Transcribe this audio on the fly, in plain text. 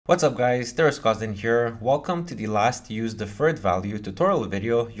What's up guys, There's here. Welcome to the last useDeferredValue tutorial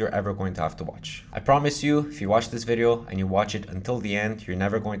video you're ever going to have to watch. I promise you, if you watch this video and you watch it until the end, you're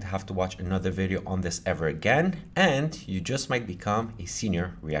never going to have to watch another video on this ever again, and you just might become a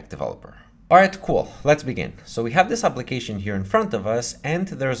senior React developer. Alright, cool. Let's begin. So we have this application here in front of us and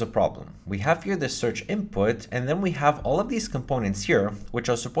there's a problem. We have here the search input and then we have all of these components here which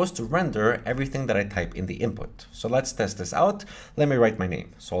are supposed to render everything that I type in the input. So let's test this out. Let me write my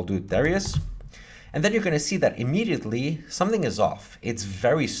name. So I'll do Darius. And then you're going to see that immediately something is off. It's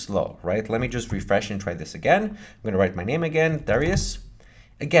very slow, right? Let me just refresh and try this again. I'm going to write my name again, Darius.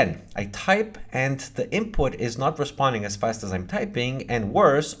 Again, I type and the input is not responding as fast as I'm typing, and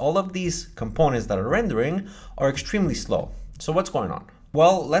worse, all of these components that are rendering are extremely slow. So what's going on?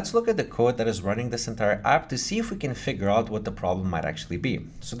 Well, let's look at the code that is running this entire app to see if we can figure out what the problem might actually be.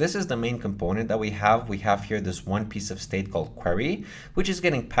 So this is the main component that we have. We have here this one piece of state called query, which is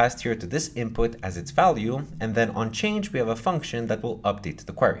getting passed here to this input as its value. And then on change, we have a function that will update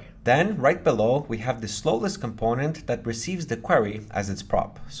the query. Then right below, we have the slowlist component that receives the query as its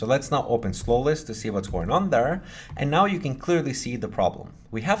prop. So let's now open slowlist to see what's going on there. And now you can clearly see the problem.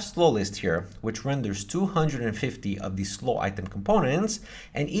 We have slowlist here, which renders 250 of these slow item components,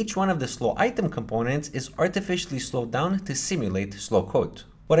 and each one of the slow item components is artificially slowed down to simulate slow code.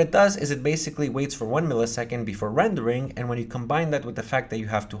 What it does is it basically waits for 1 millisecond before rendering, and when you combine that with the fact that you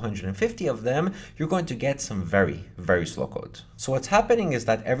have 250 of them, you're going to get some very, very slow code. So what's happening is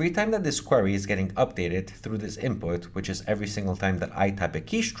that every time that this query is getting updated through this input, which is every single time that I type a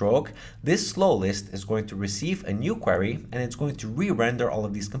keystroke, this slow list is going to receive a new query and it's going to re-render all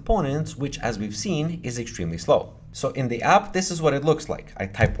of these components, which as we've seen is extremely slow. So in the app, this is what it looks like. I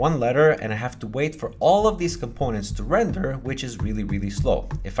type one letter and I have to wait for all of these components to render, which is really, really slow.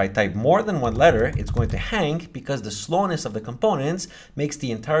 If I type more than one letter, it's going to hang because the slowness of the components makes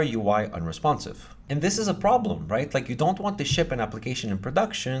the entire UI unresponsive. And this is a problem, right? Like, you don't want to ship an application in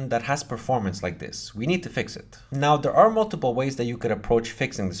production that has performance like this. We need to fix it. Now, there are multiple ways that you could approach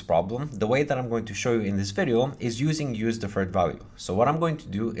fixing this problem. The way that I'm going to show you in this video is using useDeferredValue. So what I'm going to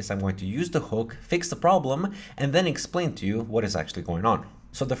do is I'm going to use the hook, fix the problem, and then explain to you what is actually going on.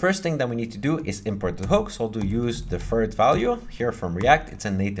 So the first thing that we need to do is import the hook. So I'll do useDeferredValue here from React. It's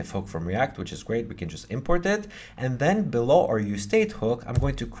a native hook from React, which is great. We can just import it. And then below our useState hook, I'm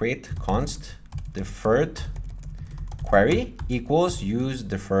going to create const deferred query equals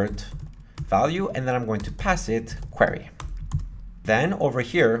useDeferredValue, and then I'm going to pass it query. Then over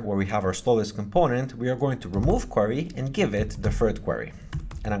here where we have our slowlist component, we are going to remove query and give it deferred query.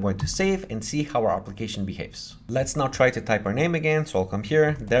 And I'm going to save and see how our application behaves. Let's now try to type our name again. So I'll come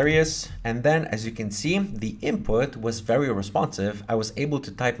here, Darius. And then as you can see, the input was very responsive. I was able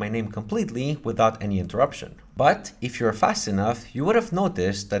to type my name completely without any interruption. But if you're fast enough, you would have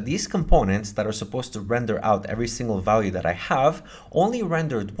noticed that these components that are supposed to render out every single value that I have only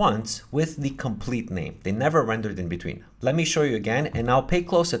rendered once with the complete name. They never rendered in between. Let me show you again, and now pay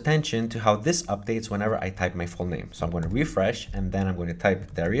close attention to how this updates whenever I type my full name. So I'm going to refresh and then I'm going to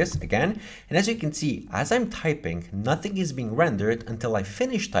type Darius again. And as you can see, as I'm typing, nothing is being rendered until I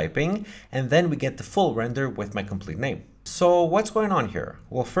finish typing, and then we get the full render with my complete name. So what's going on here?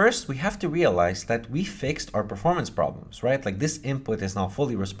 Well, first we have to realize that we fixed our performance problems, right? Like, this input is now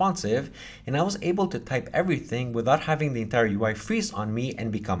fully responsive and I was able to type everything without having the entire UI freeze on me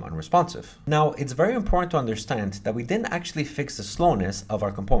and become unresponsive. Now, it's very important to understand that we didn't actually fix the slowness of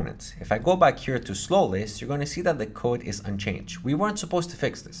our components. If I go back here to slowlist, you're going to see that the code is unchanged. We weren't supposed to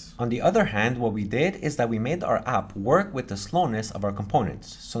fix this. On the other hand, what we did is that we made our app work with the slowness of our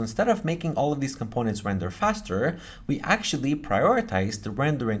components. So instead of making all of these components render faster, we actually prioritize the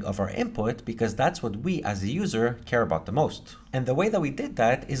rendering of our input because that's what we as a user care about the most. And the way that we did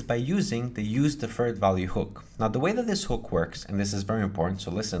that is by using the useDeferredValue hook. Now, the way that this hook works, and this is very important,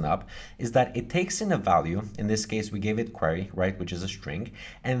 so listen up, is that it takes in a value. In this case, we gave it query, right, which is a string,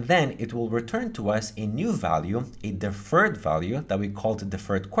 and then it will return to us a new value, a deferred value that we call the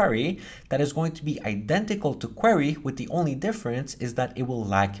deferred query, that is going to be identical to query, with the only difference is that it will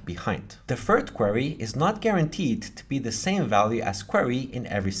lag behind. Deferred query is not guaranteed to be the same value as query in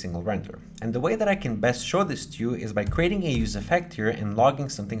every single render. And the way that I can best show this to you is by creating a use effect here and logging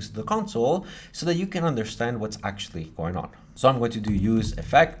some things to the console so that you can understand what's actually going on. So I'm going to do use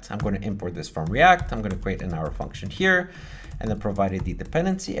effect. I'm going to import this from React. I'm going to create an arrow function here and then provide the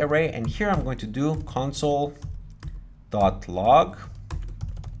dependency array. And here I'm going to do console.log.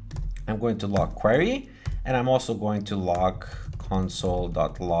 I'm going to log query, and I'm also going to log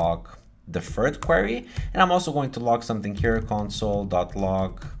console.log deferred query. And I'm also going to log something here,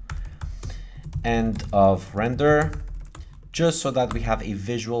 console.log end of render just so that we have a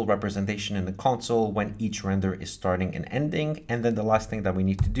visual representation in the console when each render is starting and ending. And then the last thing that we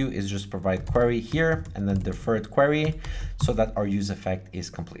need to do is just provide query here and then deferred query so that our use effect is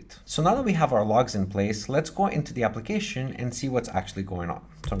complete. So now that we have our logs in place, let's go into the application and see what's actually going on.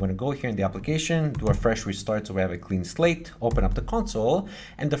 So I'm going to go here in the application, do a fresh restart so we have a clean slate, open up the console.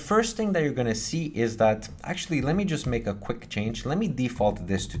 And the first thing that you're going to see is that, actually, let me just make a quick change. Let me default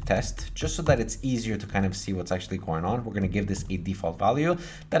this to test just so that it's easier to kind of see what's actually going on. We're going to give this a default value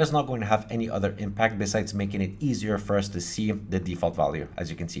that is not going to have any other impact besides making it easier for us to see the default value,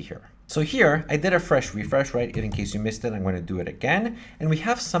 as you can see here. So here I did a fresh refresh, right? In case you missed it, I'm going to do it again. And we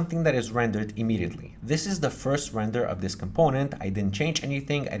have something that is rendered immediately. This is the first render of this component. I didn't change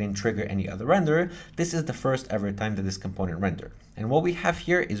anything. I didn't trigger any other render. This is the first ever time that this component rendered. And what we have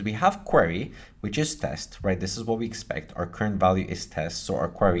here is we have query, which is test, right? This is what we expect. Our current value is test, so our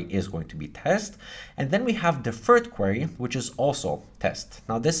query is going to be test. And then we have deferred query, which is also test.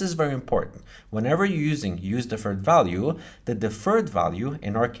 Now, this is very important. Whenever you're using useDeferredValue, the deferred value,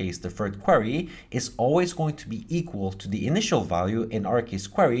 in our case, deferred query, is always going to be equal to the initial value, in our case,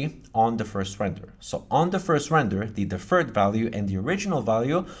 query, on the first render. So on the first render, the deferred value and the original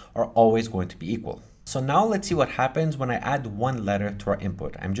value are always going to be equal. So now let's see what happens when I add one letter to our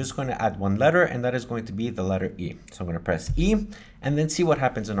input. I'm just going to add one letter, and that is going to be the letter E. So I'm going to press E and then see what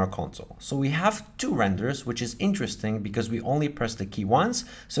happens in our console. So we have two renders, which is interesting because we only pressed the key once.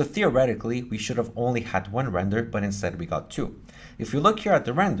 So theoretically, we should have only had one render, but instead we got two. If you look here at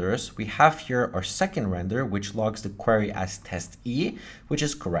the renders, we have here our second render, which logs the query as test E, which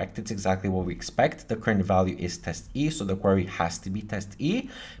is correct. It's exactly what we expect. The current value is test E, so the query has to be test E.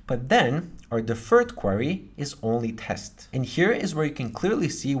 But then our deferred query is only test. And here is where you can clearly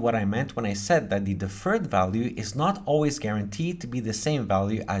see what I meant when I said that the deferred value is not always guaranteed to be the same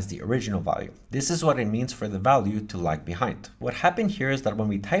value as the original value. This is what it means for the value to lag behind. What happened here is that when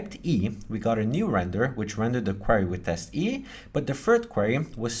we typed E, we got a new render, which rendered the query with test E, but deferred query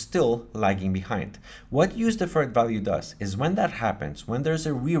was still lagging behind. What useDeferredValue does is when that happens, when there's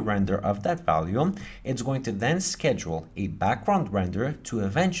a re-render of that value, it's going to then schedule a background render to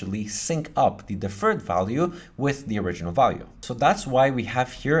eventually sync up the deferred value with the original value. So that's why we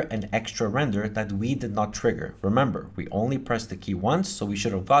have here an extra render that we did not trigger. Remember, we only pressed the key once, so we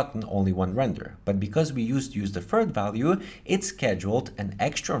should have gotten only one render. But because we used useDeferredValue, it scheduled an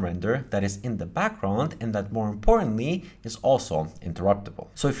extra render that is in the background and that, more importantly, is also interruptible.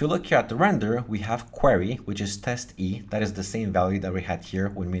 So if you look here at the render, we have query, which is test E. That is the same value that we had here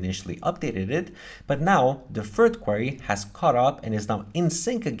when we initially updated it. But now deferred query has caught up and is now in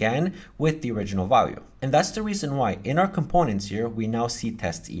sync again with the original value. And that's the reason why in our components here, we now see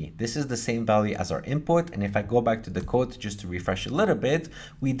test E. This is the same value as our input. And if I go back to the code just to refresh a little bit,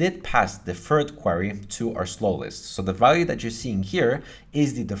 we did pass deferred query to our slow list. So the value that you're seeing here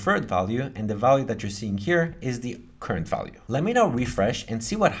is the deferred value, and the value that you're seeing here is the current value. Let me now refresh and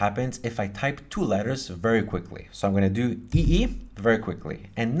see what happens if I type two letters very quickly. So I'm going to do EE very quickly.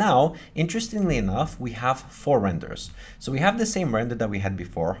 And now, interestingly enough, we have four renders. So we have the same render that we had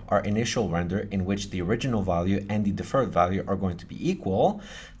before, our initial render in which the original value and the deferred value are going to be equal.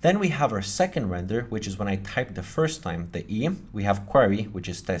 Then we have our second render, which is when I type the first time the E. We have query, which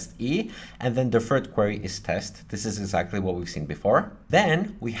is test E, and then deferred query is test. This is exactly what we've seen before.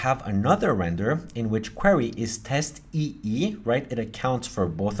 Then we have another render in which query is test EE, right? It accounts for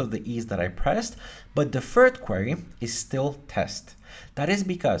both of the E's that I pressed, but deferred query is still test. That is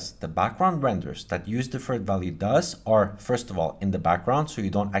because the background renders that useDeferredValue does are, first of all, in the background, so you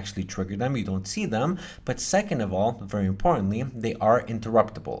don't actually trigger them, you don't see them. But second of all, very importantly, they are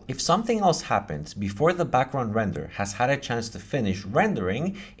interruptible. If something else happens before the background render has had a chance to finish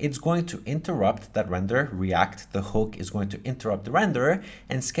rendering, it's going to interrupt that render. React, the hook, is going to interrupt the render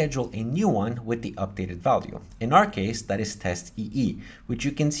and schedule a new one with the updated value. In our case, that is test EE, which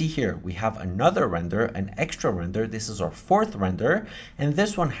you can see here. We have another render, an extra render. This is our fourth render. And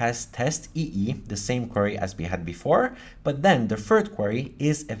this one has test EE, the same query as we had before, but then deferred query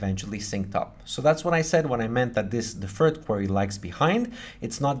is eventually synced up. So that's what I said when I meant that this deferred query lags behind.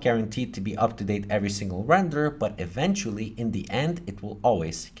 It's not guaranteed to be up to date every single render, but eventually in the end, it will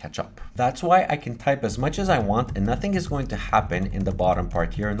always catch up. That's why I can type as much as I want and nothing is going to happen in the bottom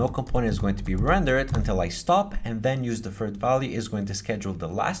part here. No component is going to be rendered until I stop, and then useDeferredValue is going to schedule the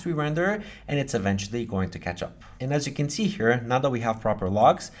last re-render and it's eventually going to catch up. And as you can see here, now that we have proper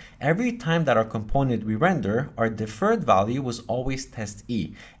logs, every time that our component we render, our deferred value was always test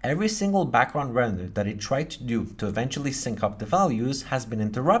E. Every single background render that it tried to do to eventually sync up the values has been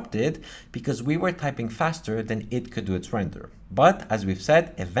interrupted because we were typing faster than it could do its render. But as we've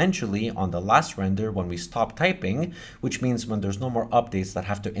said, eventually on the last render, when we stop typing, which means when there's no more updates that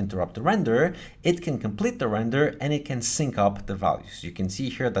have to interrupt the render, it can complete the render and it can sync up the values. You can see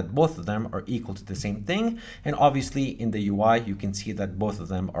here that both of them are equal to the same thing. And obviously in the UI, you can see that both of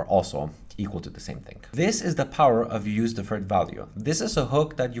them are also equal to the same thing. This is the power of useDeferredValue. This is a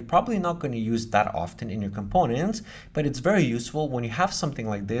hook that you're probably not going to use that often in your components, but it's very useful when you have something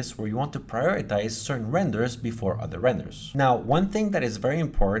like this where you want to prioritize certain renders before other renders. Now, one thing that is very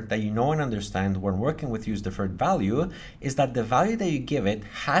important that you know and understand when working with useDeferredValue is that the value that you give it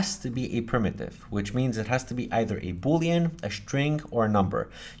has to be a primitive, which means it has to be either a boolean, a string, or a number.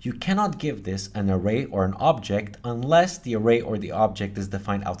 You cannot give this an array or an object unless the array or the object is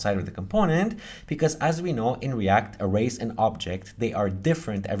defined outside of the component, because as we know in React, arrays and object, they are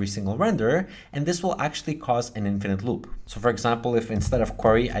different every single render, and this will actually cause an infinite loop. So for example, if instead of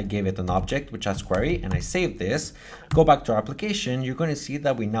query, I gave it an object which has query and I save this, go back to our application, you're going to see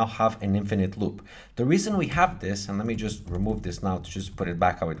that we now have an infinite loop. The reason we have this, and let me just remove this now to just put it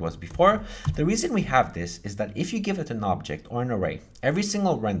back how it was before. The reason we have this is that if you give it an object or an array, every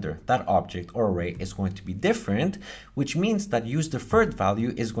single render, that object or array is going to be different, which means that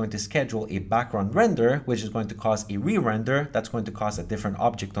useDeferredValue is going to schedule a background render, which is going to cause a re-render, that's going to cause a different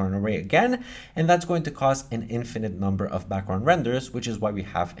object or an array again, and that's going to cause an infinite number of background renders, which is why we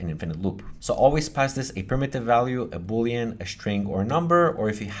have an infinite loop. So always pass this a primitive value, a boolean, a string, or a number, or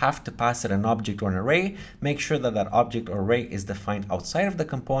if you have to pass it an object or an array, make sure that that object or array is defined outside of the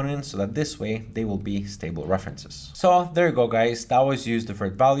component so that this way they will be stable references. So there you go, guys. That was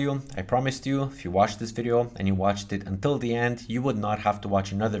useDeferredValue. I promised you, if you watched this video and you watched it until the end, you would not have to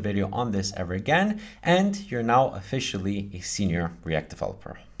watch another video on this ever again, and you're now officially a senior React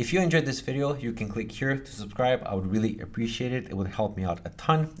developer. If you enjoyed this video, you can click here to subscribe. I would really appreciate it. It would help me out a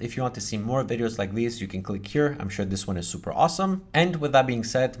ton. If you want to see more videos like these, you can click here. I'm sure this one is super awesome. And with that being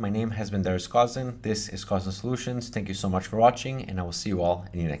said, my name has been Darius Kozin. This is Kozin Solutions. Thank you so much for watching, and I will see you all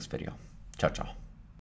in the next video. Ciao, ciao.